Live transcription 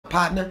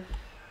partner.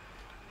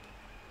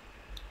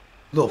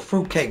 Little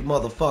fruitcake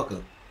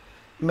motherfucker.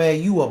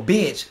 Man, you a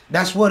bitch.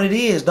 That's what it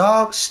is,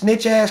 dog.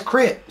 Snitch ass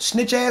crip.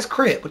 Snitch ass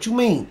crip. What you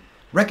mean?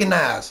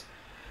 Recognize.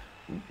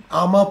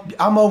 I'm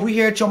over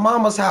here at your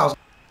mama's house.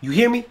 You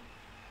hear me?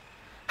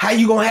 How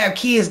you gonna have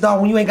kids,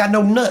 dog, when you ain't got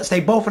no nuts? They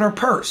both in her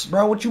purse,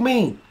 bro. What you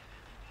mean?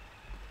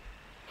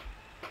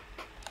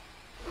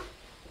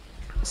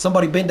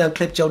 Somebody been done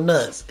clipped your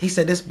nuts. He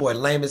said this boy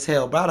lame as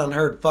hell, bro. I done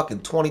heard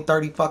fucking 20,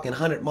 30, fucking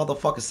 100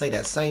 motherfuckers say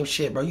that same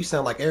shit, bro. You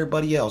sound like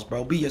everybody else,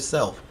 bro. Be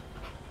yourself.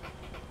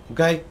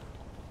 Okay?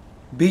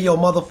 Be your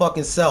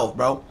motherfucking self,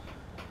 bro.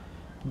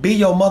 Be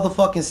your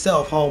motherfucking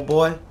self,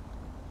 homeboy.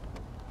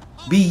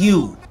 Be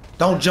you.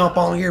 Don't jump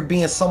on here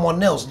being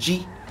someone else,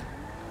 G.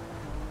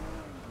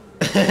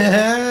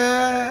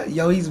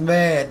 Yo, he's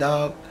mad,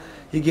 dog.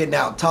 He getting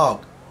out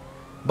talked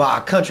by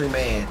a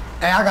countryman.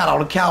 Hey, I got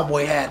on a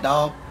cowboy hat,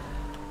 dog.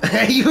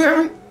 Hey, you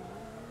hear me?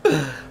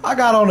 I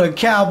got on a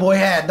cowboy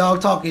hat,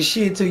 dog, talking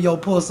shit to your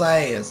pussy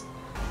ass.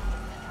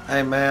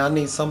 Hey, man, I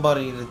need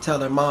somebody to tell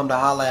their mom to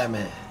holla at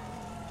me.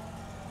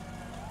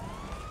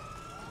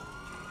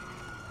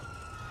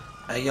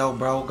 Hey, yo,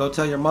 bro, go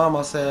tell your mom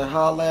I said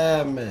holla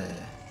at me.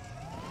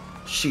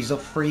 She's a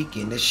freak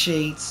in the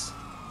sheets.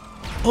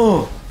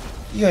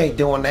 You ain't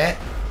doing that.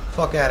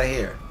 Fuck out of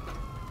here.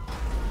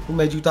 Who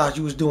made you thought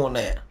you was doing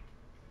that?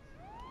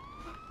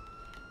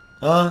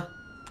 Huh?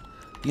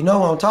 You know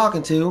who I'm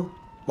talking to.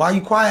 Why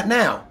you quiet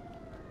now?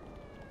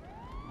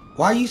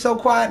 Why you so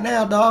quiet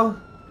now, dog?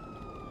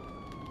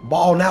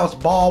 Ball, now it's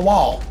ball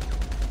wall.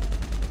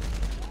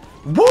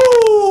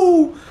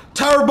 Woo!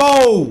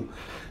 Turbo!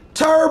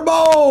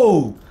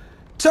 Turbo!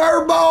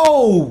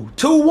 Turbo!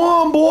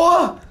 2-1,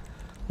 boy!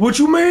 What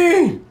you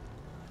mean?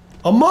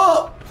 I'm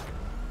up!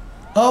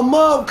 I'm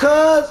up,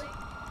 cuz!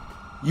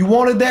 You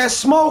wanted that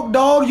smoke,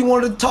 dog. You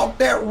wanted to talk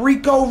that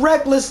Rico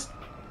Reckless.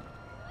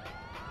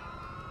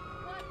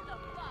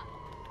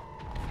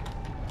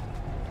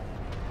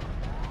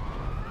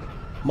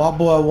 My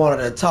boy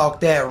wanted to talk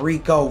that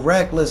Rico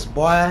Reckless,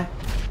 boy.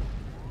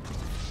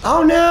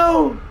 Oh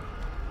no!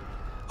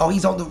 Oh,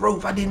 he's on the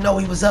roof. I didn't know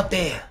he was up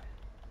there.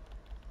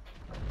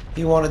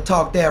 He want to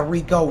talk that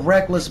Rico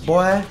Reckless,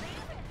 boy.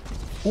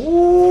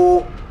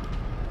 Ooh.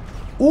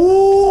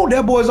 Ooh,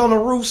 that boy's on the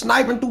roof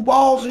sniping through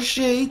walls and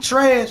shit. He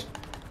trash.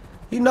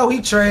 You know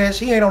he trash.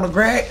 He ain't on the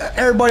ground.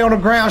 Everybody on the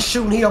ground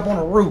shooting. He up on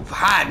the roof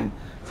hiding.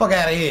 Fuck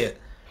out of here.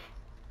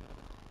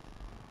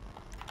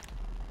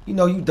 You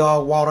know you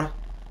dog water.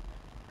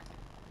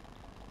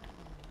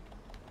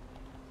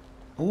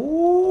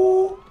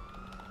 Ooh.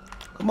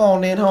 Come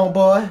on then,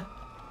 homeboy.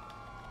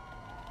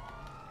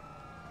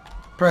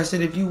 Press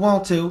it if you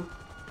want to.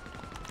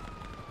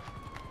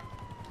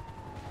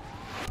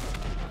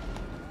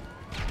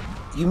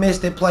 You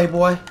missed it,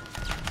 playboy.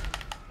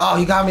 Oh,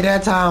 you got me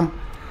that time.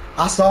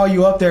 I saw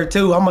you up there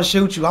too. I'm gonna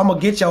shoot you. I'm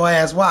gonna get your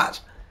ass. Watch.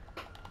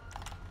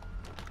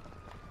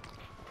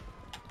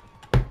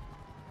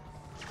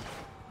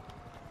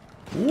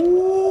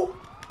 Ooh.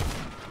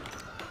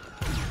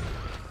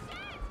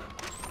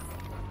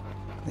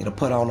 Need to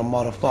put on the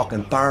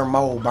motherfucking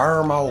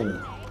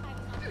burmo.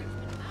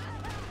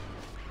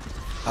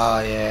 Oh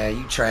yeah,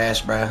 you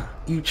trash, bruh.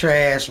 You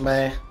trash,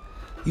 man.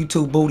 You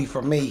too booty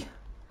for me.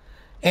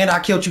 And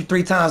I killed you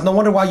 3 times. No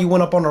wonder why you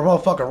went up on the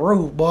motherfucking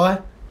roof, boy.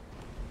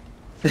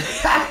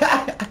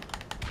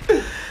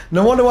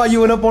 No wonder why you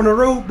went up on the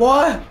roof,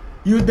 boy.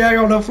 You was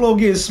there on the floor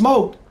getting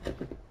smoked.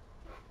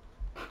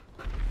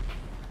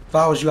 If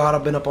I was you, I'd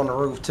have been up on the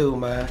roof too,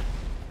 man.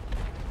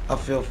 I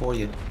feel for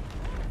you.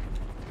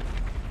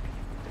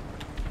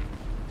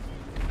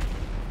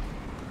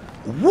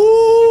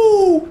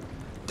 Woo!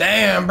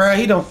 Damn, bro.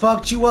 He done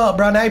fucked you up,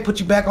 bro. Now he put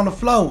you back on the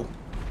floor.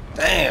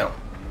 Damn.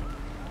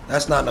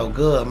 That's not no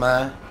good,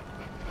 man.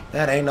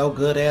 That ain't no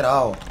good at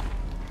all.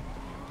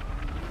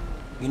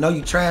 You know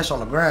you trash on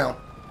the ground.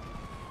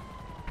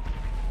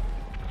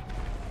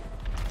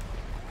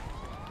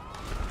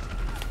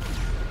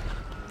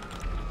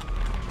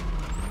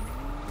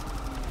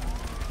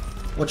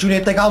 What, you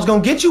didn't think I was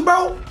gonna get you,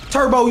 bro?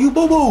 Turbo, you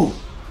boo-boo.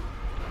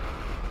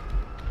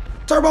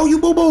 Turbo, you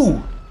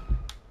boo-boo.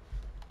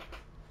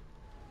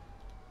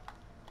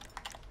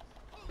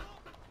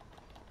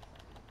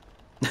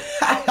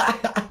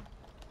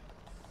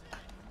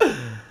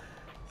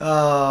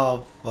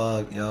 Oh,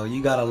 fuck, yo.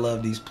 You gotta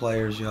love these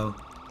players, yo.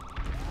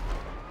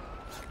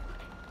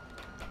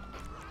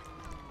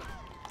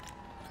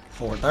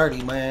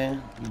 4:30,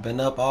 man. You've been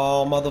up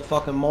all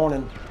motherfucking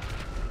morning.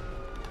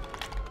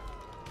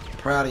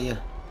 Proud of you.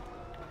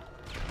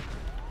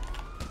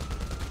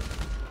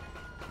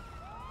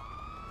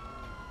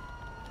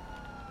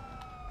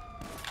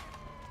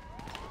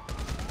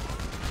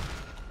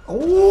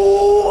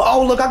 Ooh,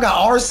 oh, look, I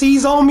got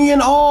RCs on me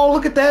and all.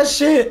 Look at that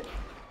shit.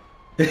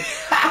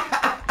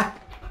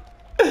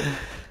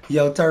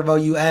 Yo, Turbo,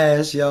 you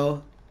ass,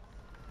 yo.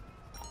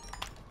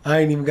 I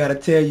ain't even gotta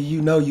tell you, you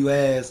know you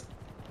ass.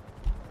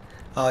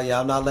 Oh, yeah,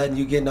 I'm not letting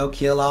you get no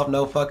kill off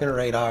no fucking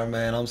radar,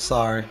 man. I'm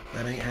sorry.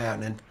 That ain't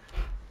happening.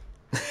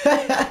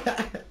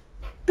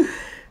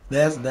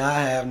 That's not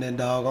happening,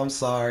 dog. I'm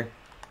sorry.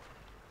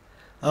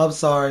 I'm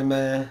sorry,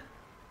 man.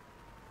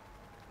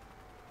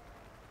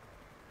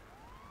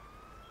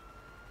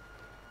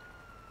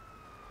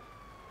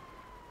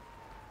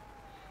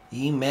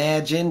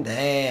 Imagine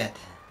that.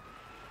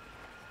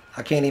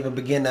 I can't even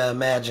begin to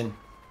imagine.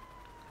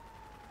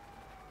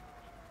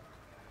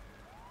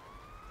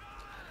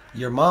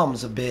 Your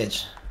mom's a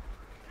bitch.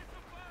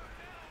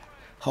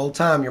 Whole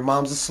time your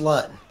mom's a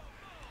slut.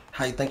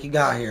 How you think you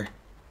got here?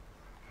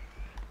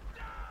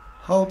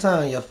 Whole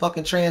time you're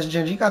fucking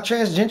transgender. You got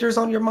transgenders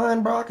on your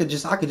mind, bro? I could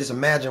just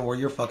imagine where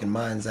your fucking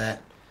mind's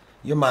at.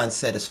 Your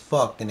mindset is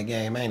fucked in the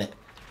game, ain't it?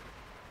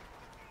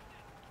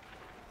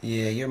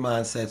 Yeah, your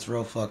mindset's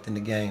real fucked in the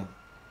game.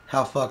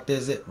 How fucked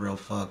is it? Real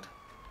fucked.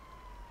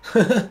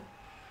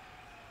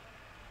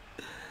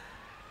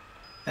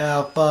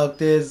 How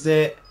fucked is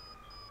it?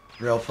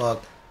 Real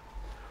fucked.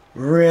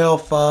 Real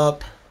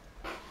fucked.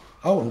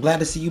 Oh, I'm glad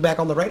to see you back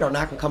on the radar.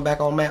 Now I can come back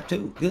on map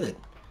too. Good.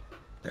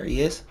 There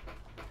he is.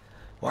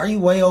 Why are you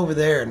way over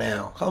there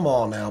now? Come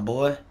on now,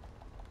 boy.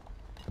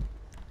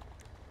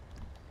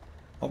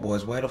 My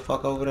boy's way the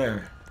fuck over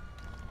there.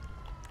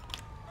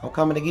 I'm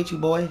coming to get you,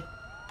 boy.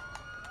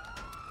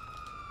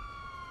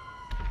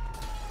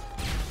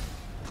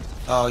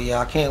 Oh yeah,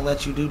 I can't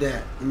let you do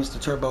that,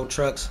 Mr. Turbo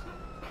Trucks.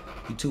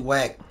 You too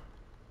whack.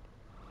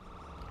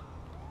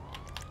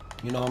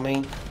 You know what I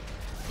mean?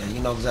 Yeah, you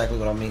know exactly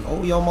what I mean.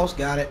 Oh, you almost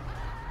got it.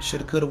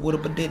 Shoulda, coulda, woulda,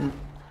 but didn't.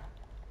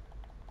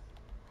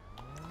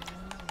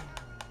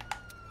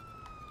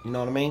 You know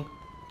what I mean?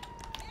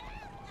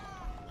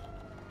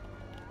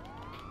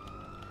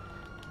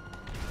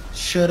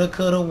 Shoulda,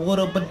 coulda,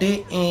 woulda, but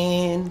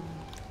didn't.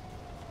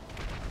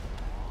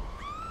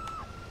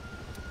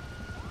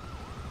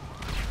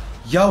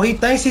 Yo, he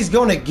thinks he's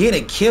gonna get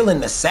a kill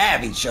in the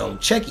Savage, yo.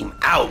 Check him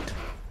out.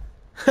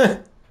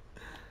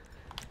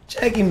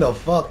 Check him the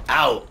fuck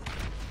out.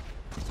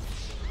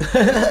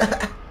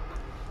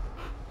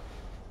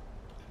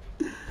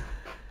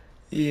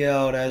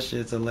 Yo, that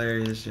shit's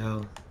hilarious,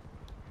 yo.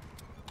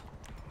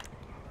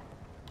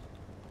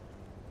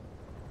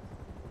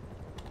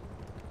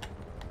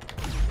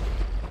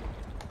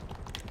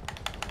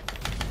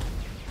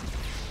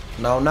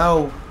 No,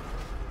 no.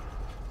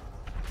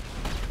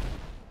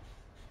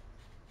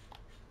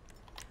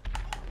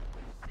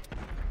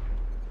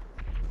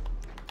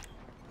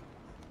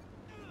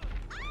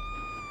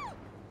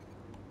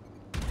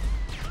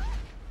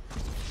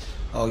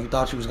 Oh, you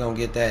thought you was gonna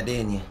get that,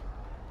 didn't you?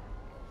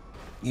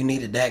 You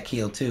needed that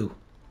kill too.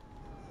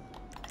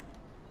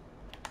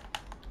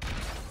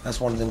 That's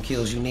one of them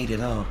kills you needed,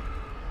 huh?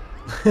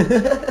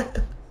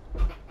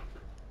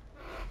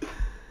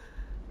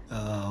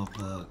 Oh,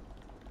 fuck.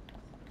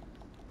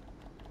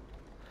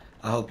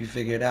 I hope you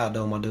figure it out,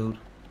 though, my dude.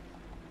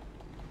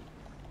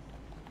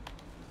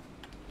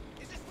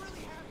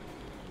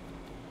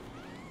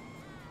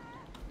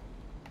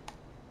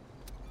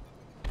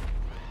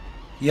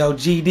 Yo,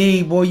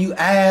 GD, boy, you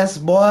ass,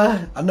 boy.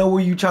 I know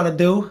what you trying to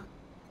do.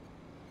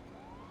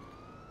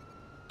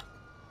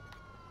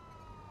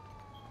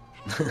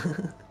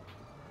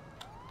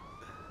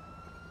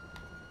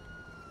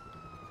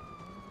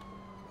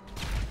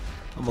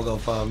 I'm gonna go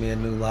find me a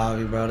new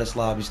lobby, bro. This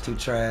lobby's too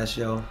trash,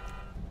 yo.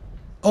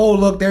 Oh,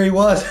 look, there he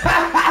was.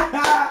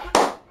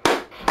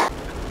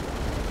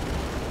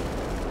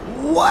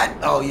 What?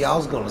 Oh, yeah, I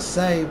was gonna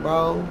say,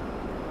 bro.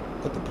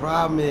 What the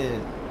problem is?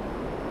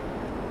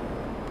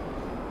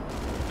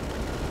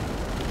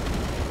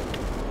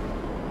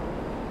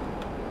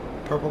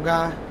 Purple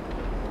guy?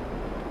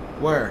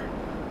 Where?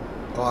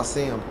 Oh, I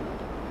see him.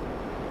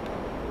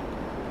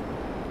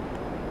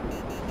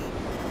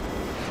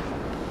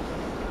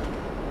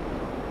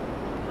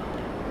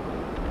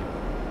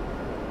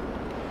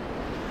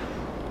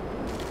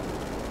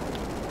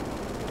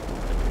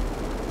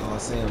 Oh, I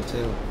see him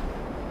too.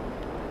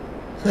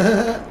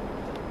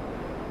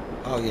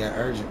 Oh yeah,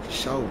 urgent for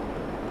sure.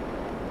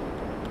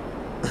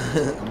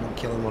 I'm gonna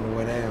kill him on the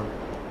way down.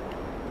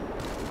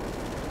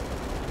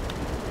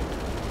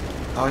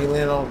 Oh, he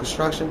landed on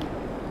construction?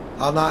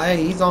 Oh no,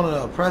 hey, he's on an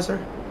oppressor.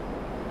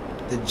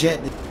 The jet.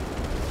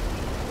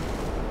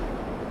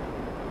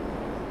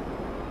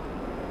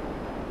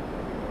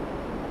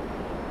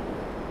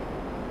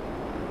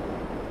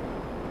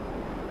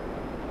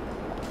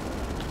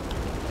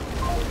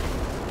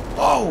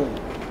 Oh!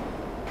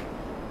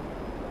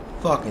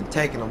 Fucking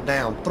taking him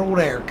down through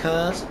there,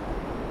 cuz.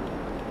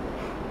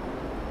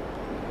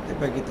 They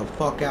better get the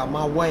fuck out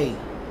my way.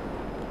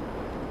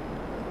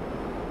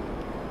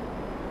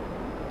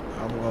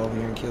 I'm gonna go over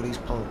here and kill these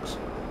punks.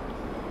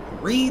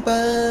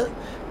 Creeper!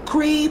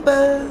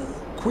 Creeper!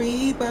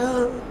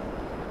 Creeper!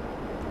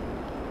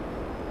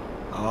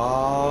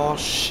 Oh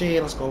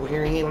shit, let's go over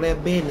here and handle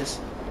that business.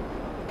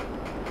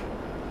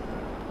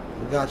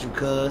 We got you,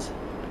 cuz.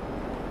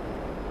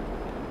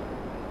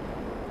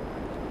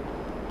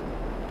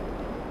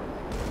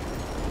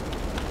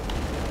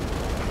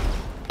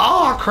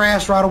 Oh, I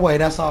crashed right away.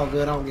 That's all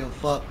good. I don't give a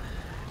fuck.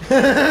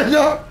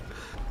 No.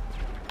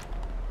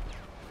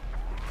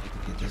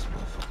 Get this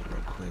motherfucker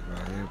real quick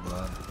right here,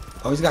 bud.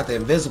 Oh, he's got the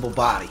invisible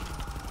body.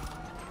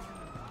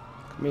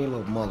 Come here,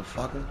 little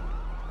motherfucker.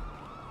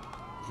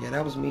 Yeah,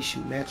 that was me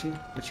shooting at you.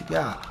 What you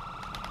got?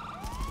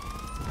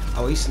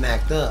 Oh, he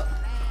snacked up.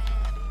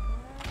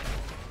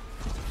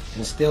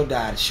 And still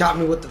died. Shot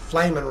me with the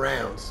flaming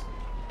rounds.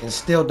 And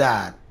still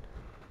died.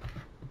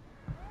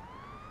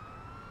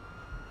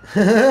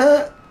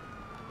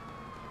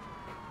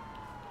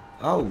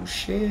 Oh,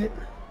 shit.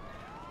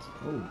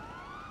 Oh.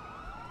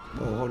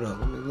 Whoa, hold up.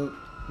 Let me look.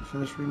 You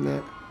finish reading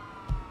that?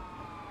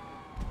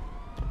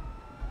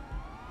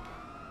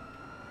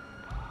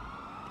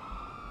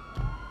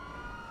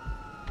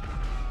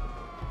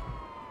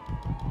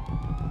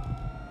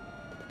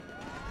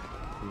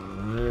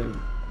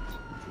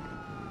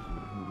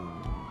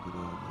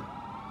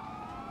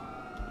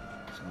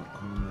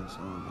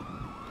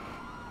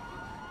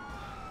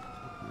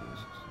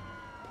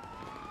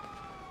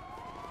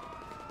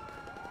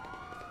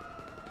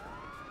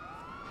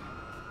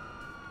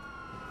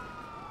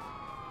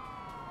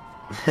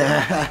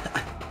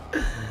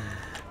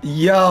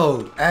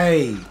 Yo,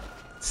 hey,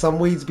 some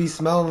weeds be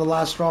smelling a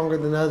lot stronger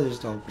than others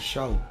though, for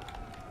sure.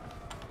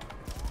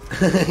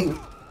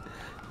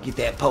 Get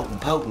that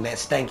potent, that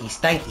stanky.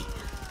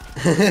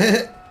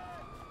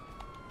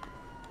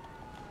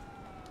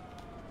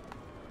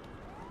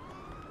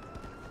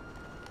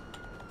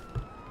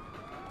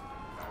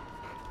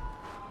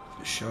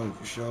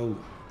 For sure.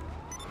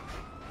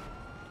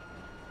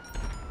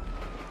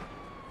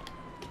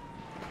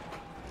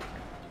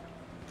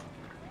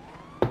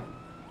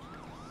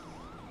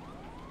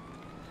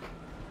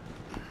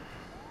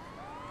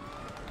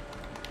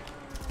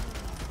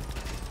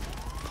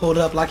 Pulled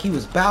up like he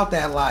was about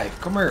that life.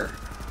 Come here.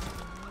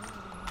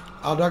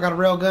 Oh, do I got a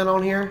rail gun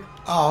on here?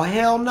 Oh,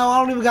 hell no. I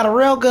don't even got a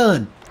rail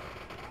gun.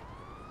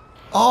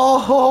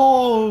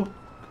 Oh.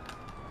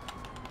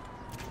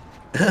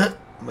 I'm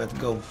about to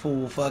go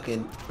full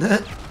fucking.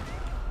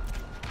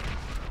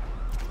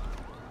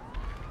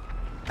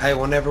 Hey,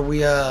 whenever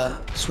we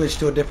switch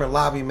to a different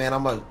lobby, man,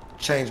 I'm gonna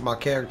change my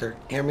character.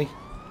 Hear me?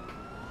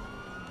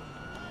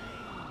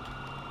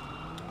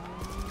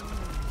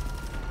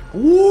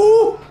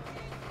 Woo!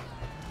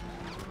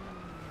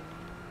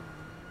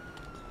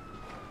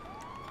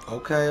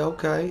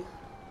 Okay.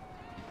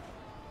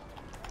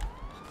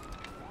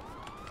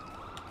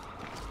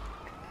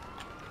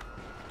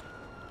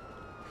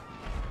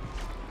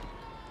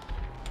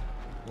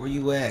 Where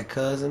you at,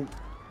 cousin?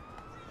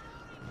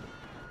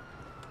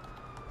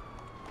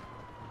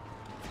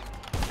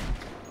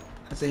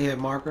 That's a hit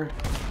marker.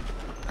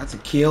 That's a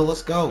kill.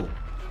 Let's go.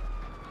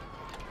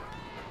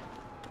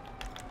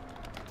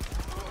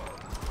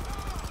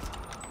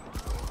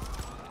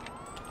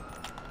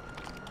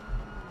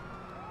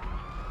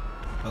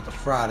 About to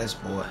fry this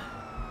boy.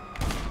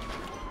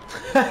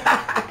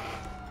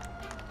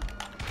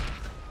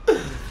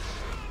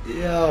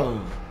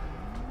 Yo.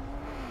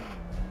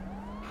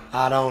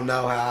 I don't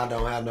know how I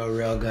don't have no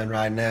rail gun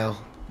right now.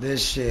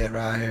 This shit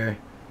right here.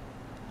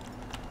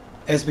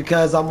 It's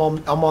because I'm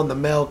on the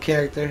male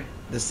character,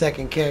 the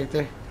second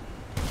character.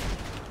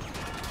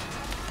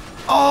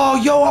 Oh,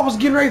 yo, I was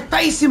getting ready to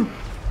face him.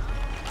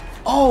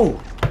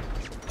 Oh.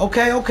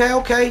 Okay.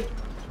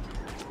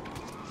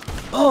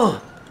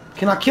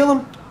 Can I kill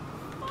him?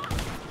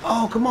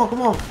 Oh, come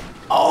on.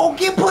 Oh,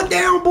 get put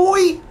down,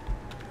 boy.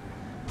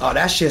 Oh,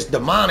 that shit's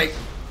demonic.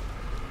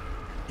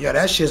 Yeah,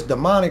 that shit's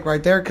demonic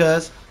right there,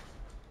 cuz.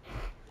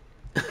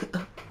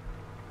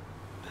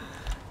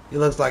 He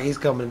looks like he's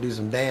coming to do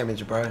some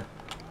damage, bro.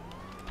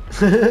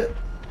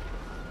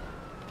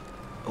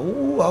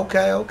 Ooh,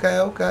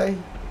 okay.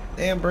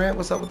 Damn, Brent,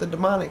 what's up with the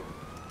demonic?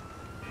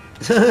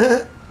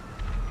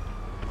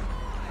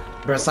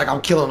 Brent's like,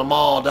 I'm killing them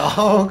all,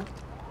 dog.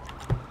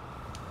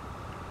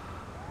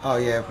 Oh,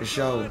 yeah, for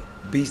sure.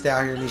 Beast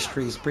out here in these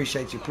streets.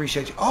 Appreciate you.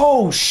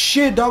 Oh,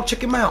 shit, dog.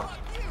 Check him out.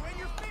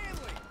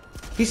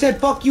 He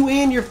said, fuck you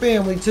and your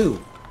family,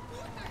 too.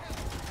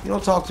 You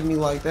don't talk to me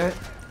like that.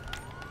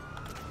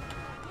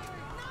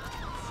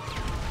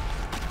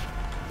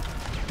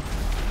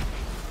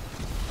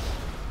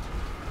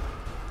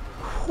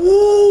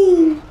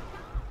 Woo!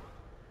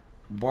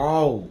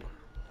 Bro.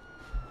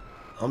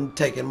 I'm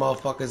taking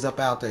motherfuckers up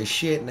out their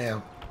shit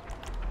now.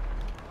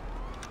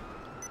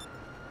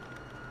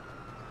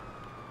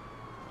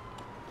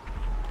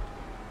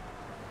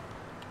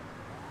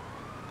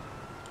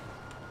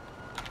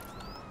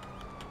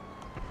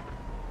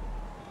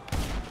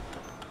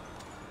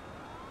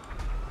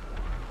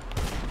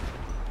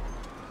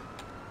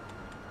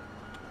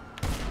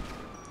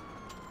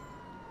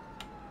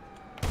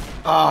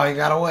 Oh, he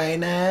got away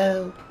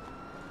now.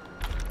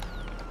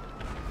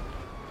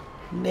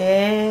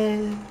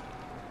 Nah.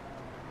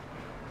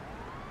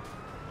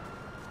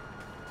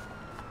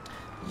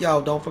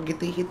 Yo, don't forget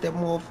to hit that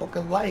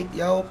motherfucking like,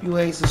 yo. If you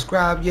ain't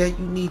subscribed yet,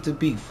 you need to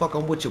be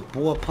fucking with your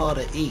boy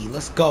Potter E.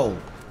 Let's go.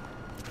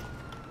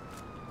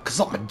 Cause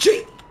I'm a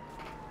G.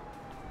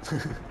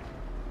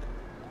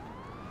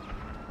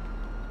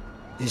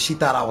 And she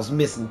thought I was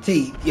missing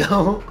teeth,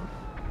 yo.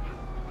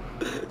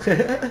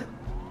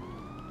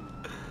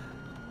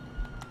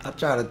 I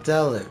try to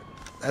tell her.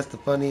 That's the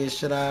funniest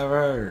shit I ever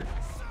heard.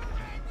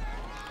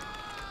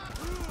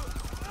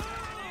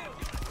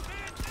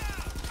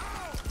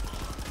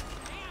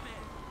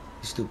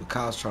 These stupid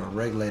cops trying to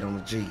regulate on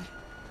the G.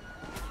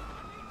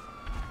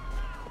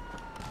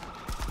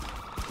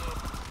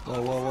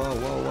 Whoa, whoa, whoa,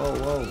 whoa, whoa,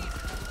 whoa.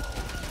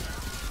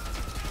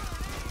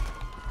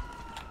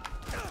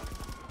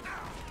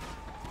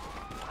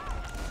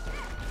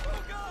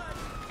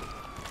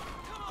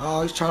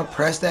 Oh, he's trying to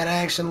press that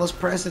action. Let's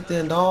press it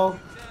then, dog.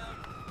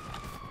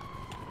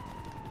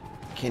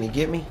 Can he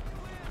get me?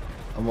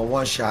 I'm a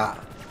one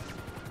shot.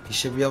 He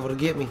should be able to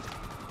get me.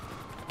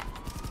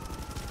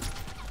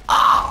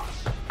 Oh!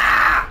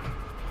 Ah!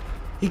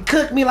 He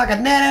cooked me like a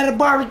gnat at a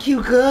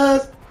barbecue,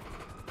 cuz.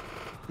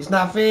 It's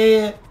not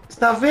fair. It's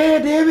not fair,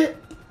 damn it.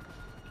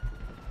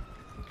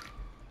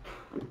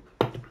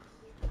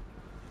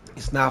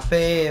 It's not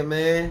fair,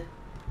 man.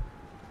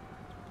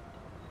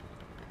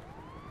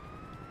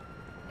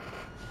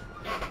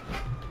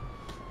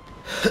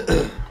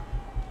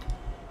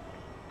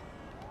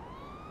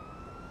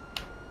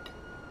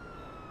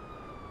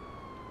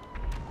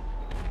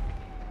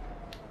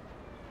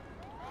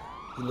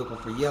 You looking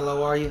for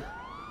yellow, are you?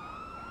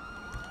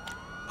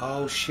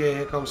 Oh shit,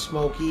 here comes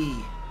Smokey.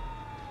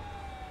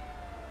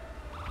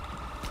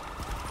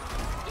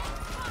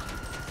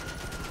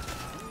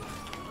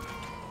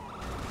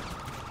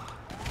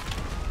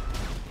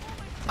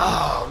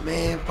 Oh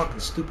man, fucking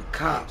stupid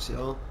cops,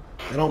 yo.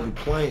 They don't be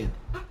playing.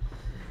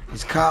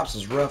 These cops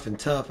is rough and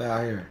tough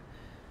out here.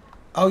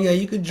 Oh yeah,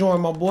 you could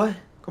join, my boy.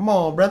 Come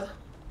on, brother.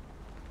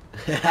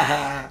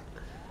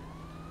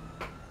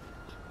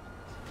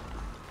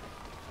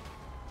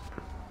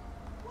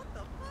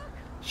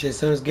 Shit, as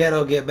soon as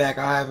Ghetto get back,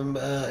 I'll have him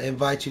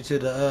invite you to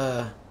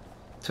the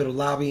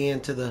lobby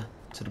and to the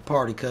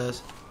party,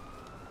 cuz.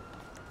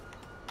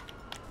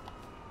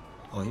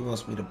 Oh, he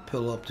wants me to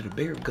pull up to the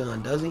bigger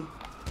gun, does he?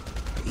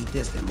 Eat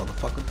this then,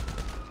 motherfucker.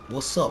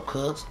 What's up,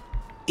 cuz?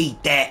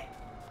 Eat that.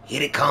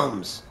 Here it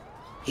comes.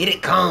 Here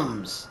it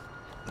comes.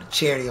 With a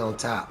cherry on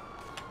top.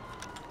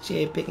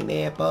 Cherry picking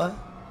that, boy.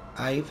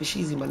 I eat for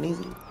sheezy, my niece.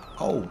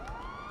 Oh.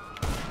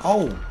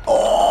 Oh.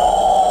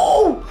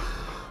 Oh!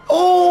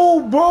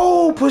 Oh,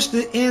 bro. Push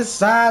the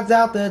insides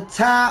out the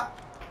top.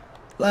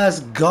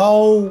 Let's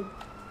go.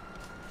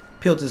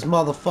 Peeled this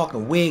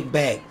motherfucking wig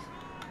back.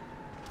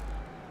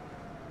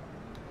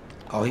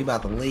 Oh, he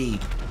about to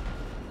leave.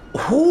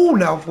 Ooh,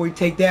 now before you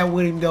take that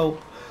with him, though.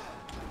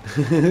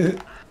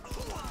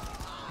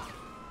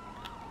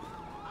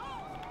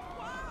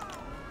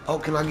 Oh,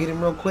 can I get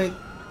him real quick?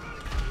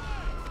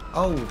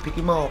 Oh, pick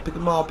him off, pick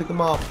him off, pick him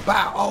off.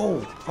 Bow!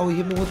 Oh, he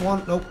hit me with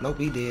one? Nope, nope,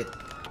 he did.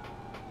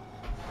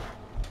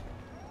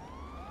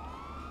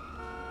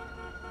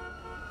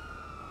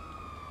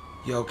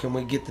 Yo, can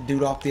we get the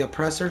dude off the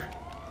oppressor?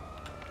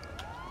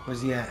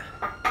 Where's he at?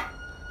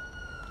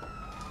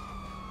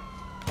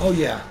 Oh,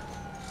 yeah.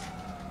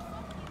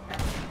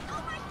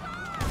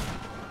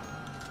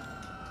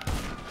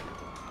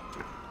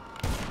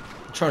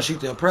 I'm trying to shoot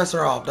the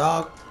oppressor off,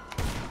 dog.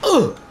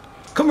 Ugh!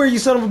 Come here, you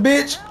son of a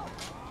bitch!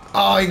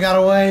 Oh, he got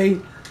away!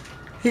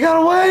 He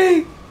got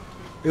away!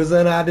 It was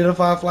an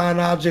unidentified flying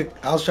object.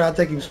 I was trying to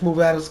take him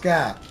smooth out of the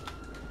sky.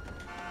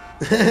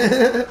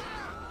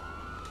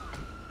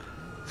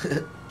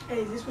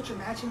 Hey, is this what you're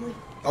matching with?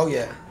 Oh,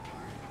 yeah.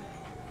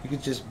 You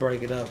could just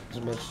break it up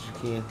as much as you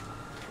can.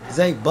 These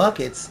ain't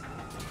buckets.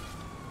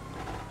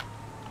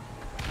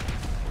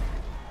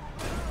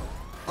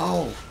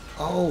 Oh,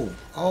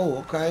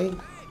 okay.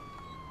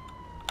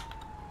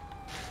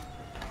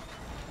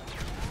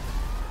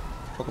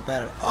 Fuck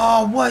about it.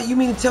 Oh, what? You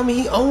mean to tell me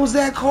he owns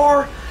that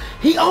car?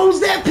 He owns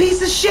that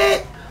piece of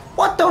shit?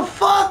 What the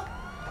fuck?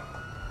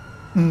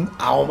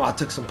 I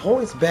took some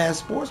points, bad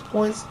sports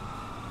points.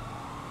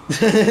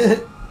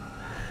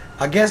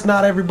 I guess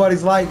not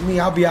everybody's like me.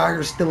 I'll be out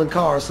here stealing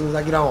cars as soon as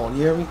I get on.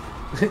 You hear me?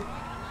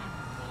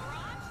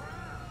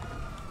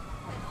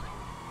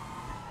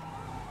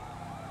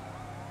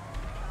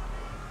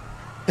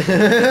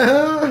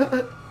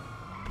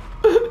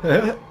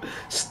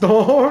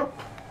 Storm?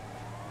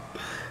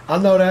 I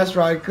know that's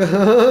right,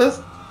 cuz.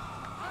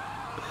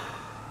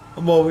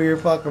 I'm over here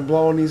fucking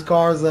blowing these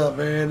cars up,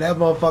 man. That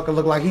motherfucker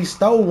looked like he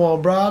stole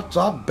one, bro. So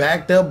I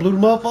backed up, blew the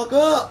motherfucker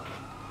up.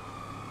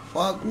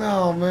 Fuck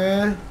no,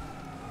 man.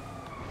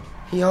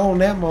 He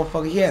owned that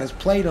motherfucker. He had his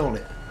plate on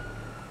it.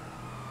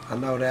 I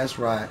know that's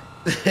right.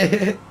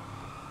 Be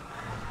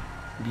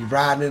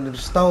riding in the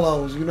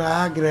stolos. You know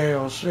how I get there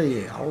on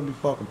shit. I don't be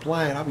fucking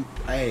playing. I be,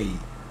 hey,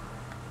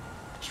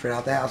 straight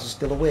out the house and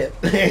still a whip.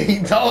 He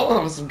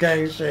told him some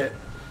gang shit.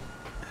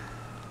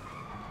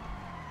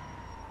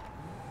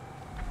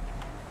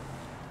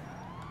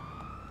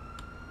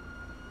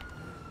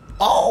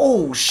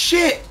 Oh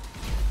shit!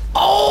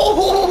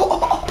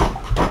 Oh!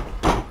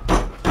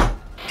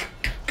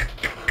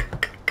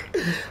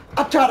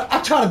 I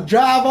try to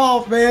drive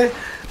off, man.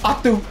 I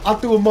threw the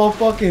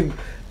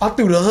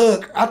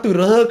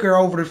hooker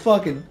over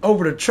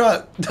the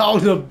truck,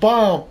 dog, the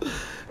bomb,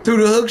 through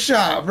the hook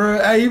shot,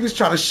 bro. Hey, he was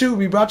trying to shoot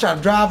me, bro. I tried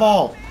to drive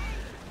off.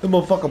 That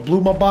motherfucker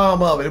blew my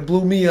bomb up and it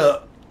blew me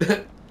up.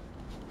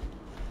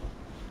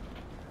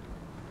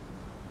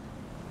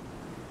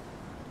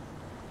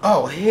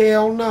 Oh,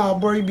 hell no,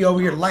 bro. You be over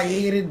here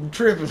lightheaded and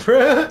tripping,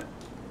 bro.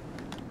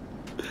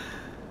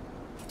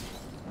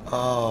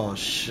 Oh,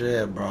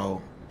 shit, bro.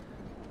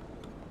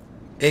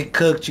 It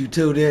cooked you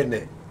too, didn't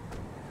it?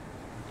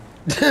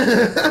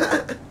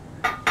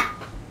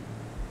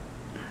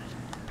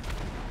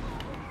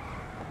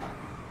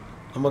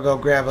 I'm gonna go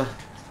grab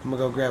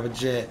a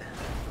jet.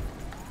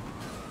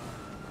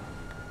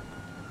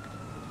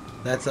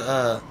 That's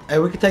a, hey,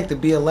 we could take the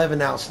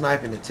B11 out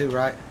sniping it too,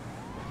 right?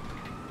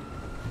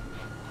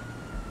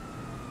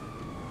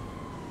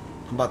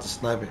 I'm about to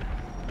snipe it.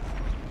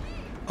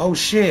 Oh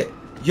shit.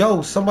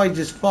 Yo, somebody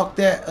just fucked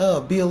that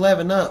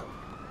B11 up.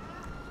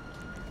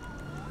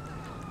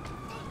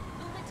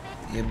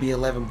 Yeah,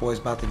 B11 boy's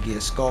about to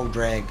get skull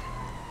dragged.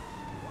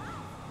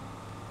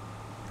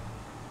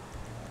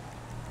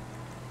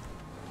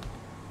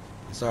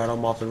 It's alright,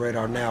 I'm off the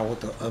radar now with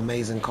the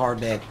amazing car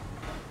deck.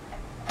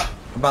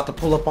 I'm about to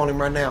pull up on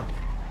him right now.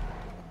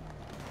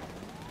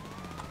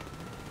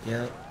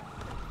 Yeah.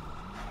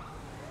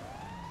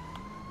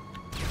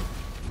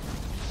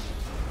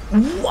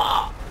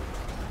 What?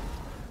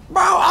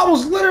 Bro, I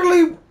was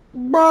literally...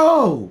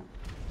 Bro,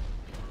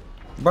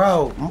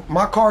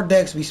 my car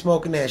decks be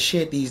smoking that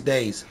shit these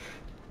days.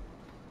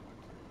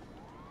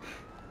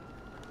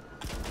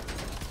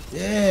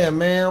 Yeah,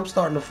 man, I'm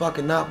starting to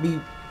fucking not be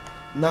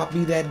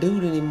that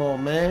dude anymore,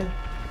 man.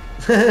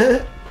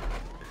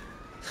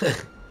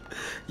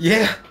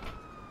 Yeah.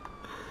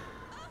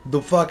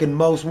 The fucking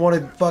most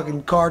wanted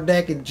fucking car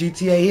deck in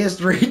GTA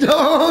history,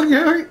 dog.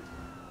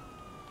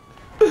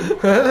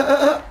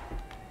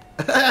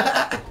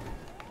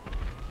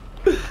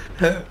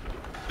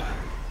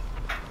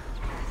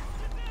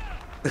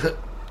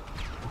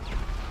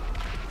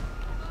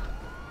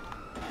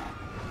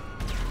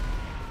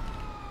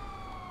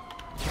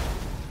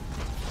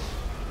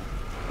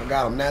 I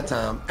got him that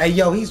time. Hey,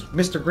 yo, he's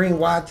Mr. Green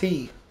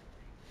YT.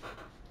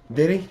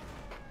 Did he?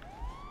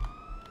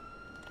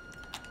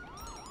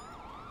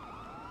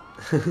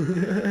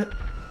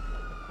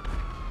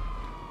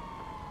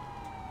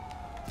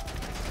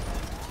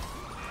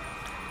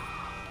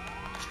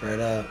 Straight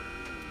up.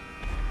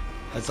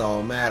 That's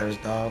all that matters,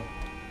 dog.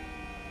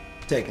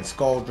 Taking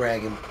skull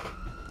dragging,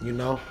 you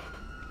know?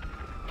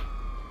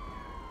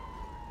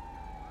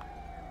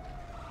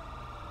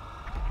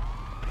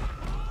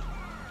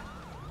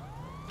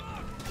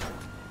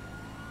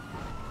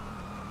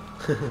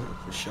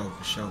 For sure,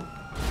 for sure.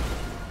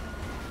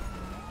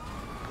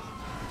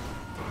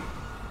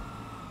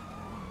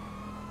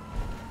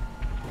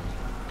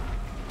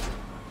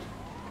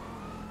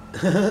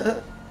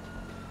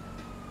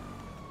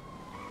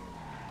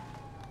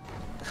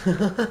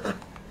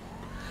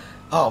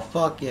 Oh,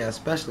 fuck yeah,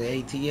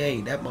 especially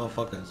ATA. That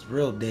motherfucker is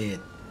real dead.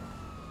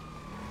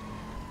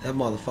 That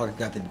motherfucker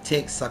got the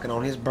tick sucking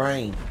on his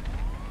brain.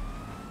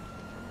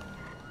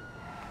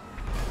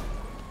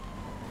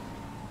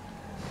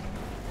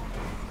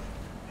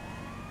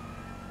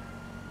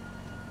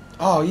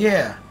 Oh,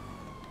 yeah.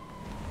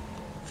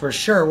 For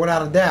sure,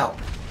 without a doubt.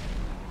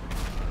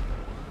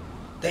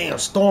 Damn,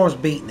 Storm's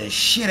beating the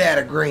shit out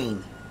of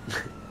Green.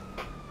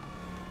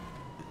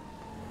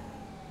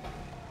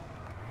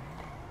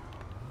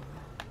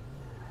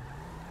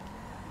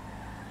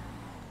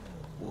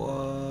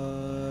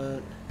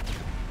 What?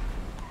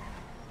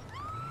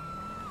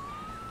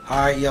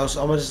 Alright, yo,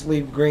 so I'm gonna just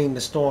leave Green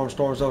to Storm.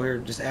 Storm's over here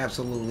just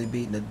absolutely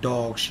beating the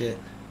dog shit.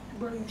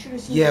 Bro, you should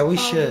have seen Yeah, the we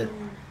clouds should.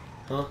 earlier.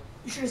 Huh?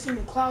 You should have seen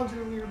the clouds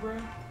earlier, bro.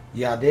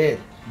 Yeah, I did.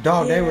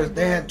 Dog, Yeah,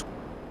 they had...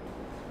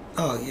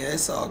 Oh, yeah,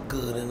 it's all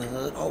good in the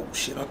hood. Oh,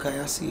 shit, okay,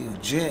 I see you.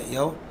 Jet,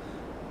 yo.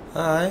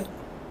 Alright.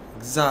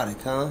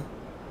 Exotic, huh?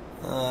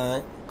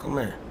 Alright, come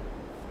here.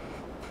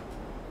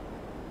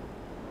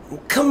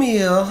 Come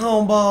here,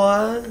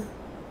 homeboy.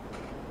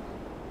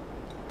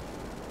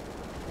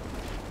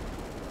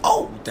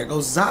 Oh, there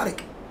goes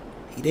Exotic.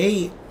 He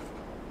dead.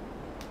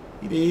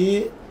 He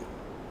dead.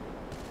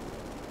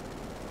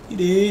 He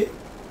dead.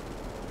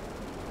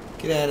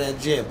 Get out of that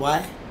jet,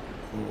 boy.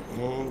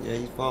 Yeah,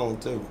 he's falling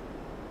too.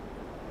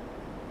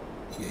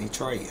 Yeah, he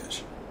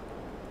trash.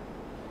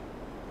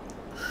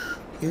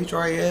 Yeah, he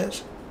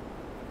trash.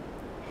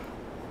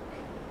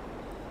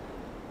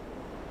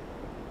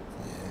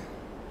 Yeah.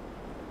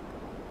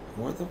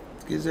 Where the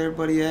fuck is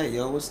everybody at,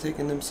 yo? What's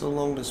taking them so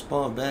long to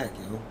spawn back,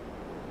 yo?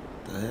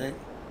 The heck?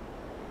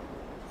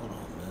 Hold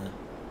on,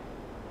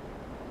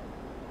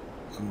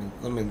 man.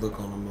 Let me look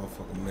on the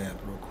motherfucking map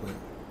real quick.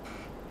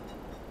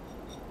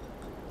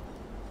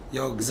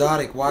 Yo,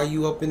 Exotic, why are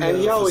you up in the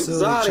Hey, yo, facility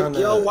Exotic, trying to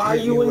yo, why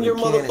hit you me in with your a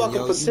cannon, motherfucking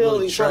yo? facility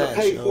really trying to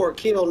trash, pay yo. for a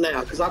kill now?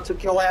 Because I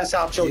took your ass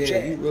out your Yeah,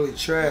 jet. you really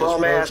trash,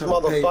 Bum bro. ass Trying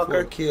to pay for a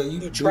motherfucker. kill.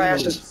 You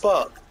trash as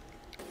fuck.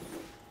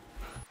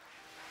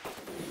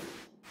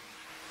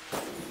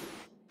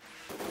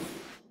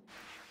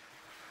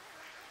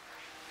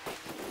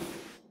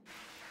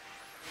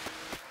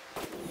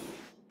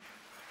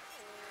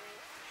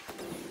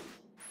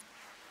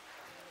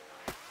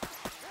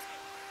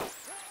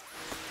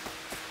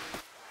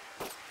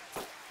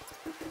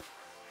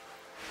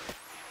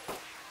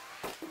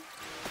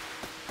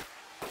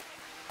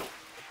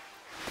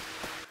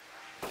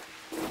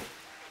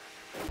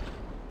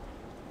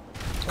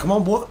 Come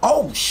on, boy.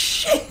 Oh,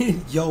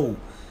 shit. Yo.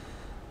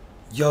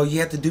 Yo, you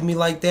have to do me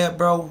like that,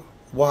 bro?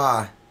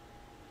 Why?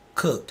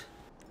 Cooked.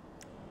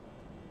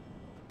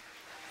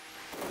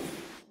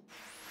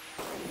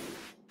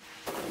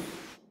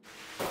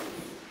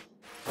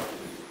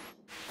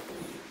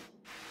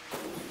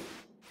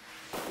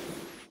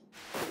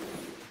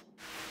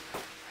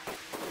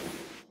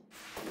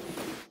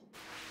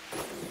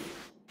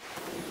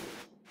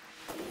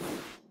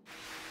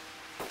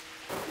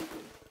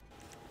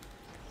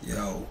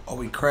 Yo.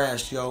 Oh, he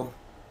crashed, yo.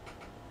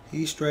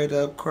 He straight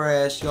up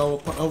crashed,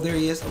 yo. Oh, there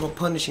he is. I'm gonna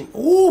punish him.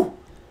 Ooh!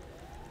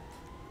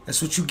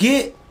 That's what you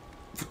get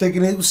for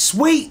thinking it was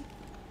sweet.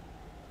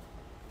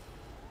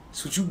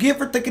 That's what you get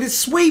for thinking it's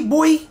sweet,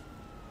 boy.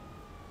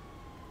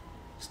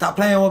 Stop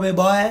playing with me,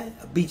 boy.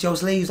 I'll beat your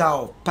sleeves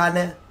off,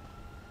 partner.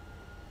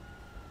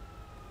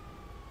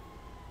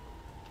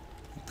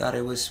 You thought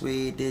it was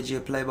sweet, did you,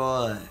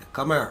 playboy?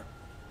 Come here.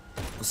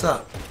 What's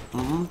up?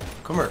 Come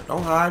here.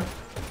 Don't hide.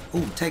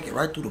 Ooh, take it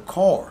right through the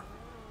car.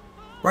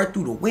 Right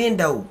through the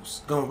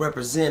windows. Gonna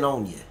represent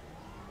on you.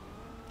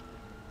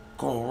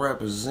 Gonna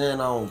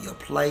represent on you,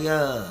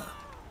 player.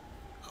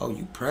 Oh,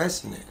 you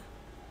pressing it.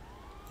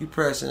 You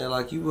pressing it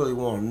like you really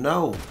want to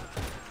know.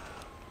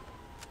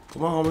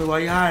 Come on, homie, why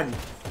you hiding?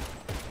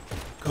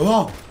 Come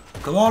on.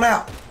 Come on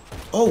out.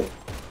 Oh,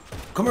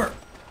 come here.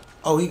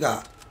 Oh, he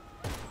got.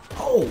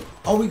 Oh,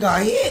 we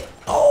got hit.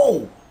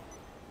 Oh.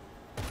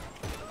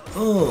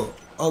 Oh,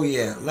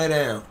 yeah. Lay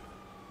down.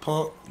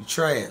 Punk, you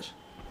trash.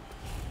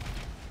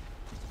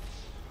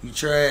 You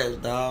trash,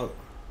 dog.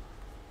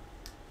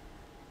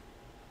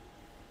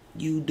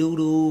 You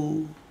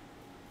doo-doo.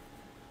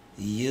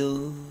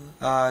 You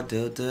are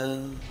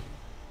doo-doo.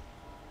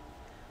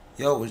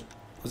 Yo,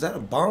 was that a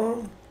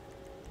bomb?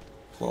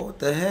 What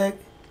the heck?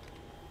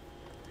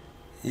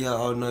 Yeah,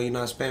 oh no, you're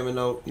not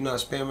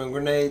spamming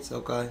grenades?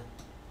 Okay.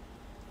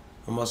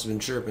 I must have been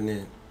tripping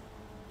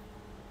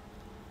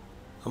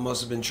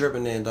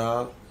then.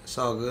 Dog. It's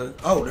all good.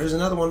 Oh, there's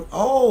another one.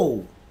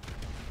 Oh!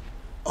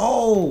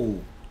 Oh!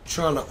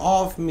 Trying to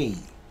off me.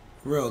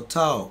 Real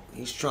talk.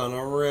 He's trying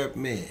to rip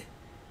me.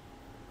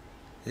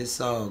 It's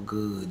all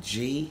good,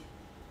 G.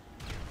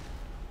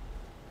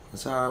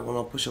 It's alright, when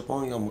I push up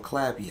on you, I'm gonna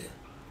clap you.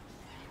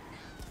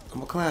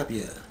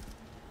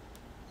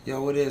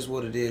 Yo, it is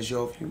what it is,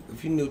 yo.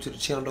 If you're new to the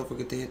channel, don't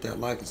forget to hit that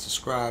like and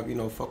subscribe. You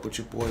know, fuck with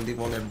your boy. Leave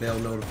on that bell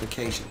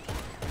notification.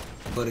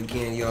 But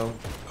again, yo,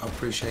 I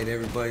appreciate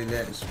everybody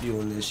that's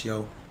viewing this,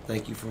 yo.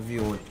 Thank you for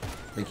viewing.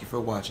 Thank you for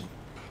watching.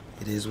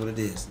 It is what it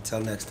is.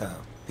 Until next time.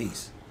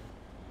 Peace.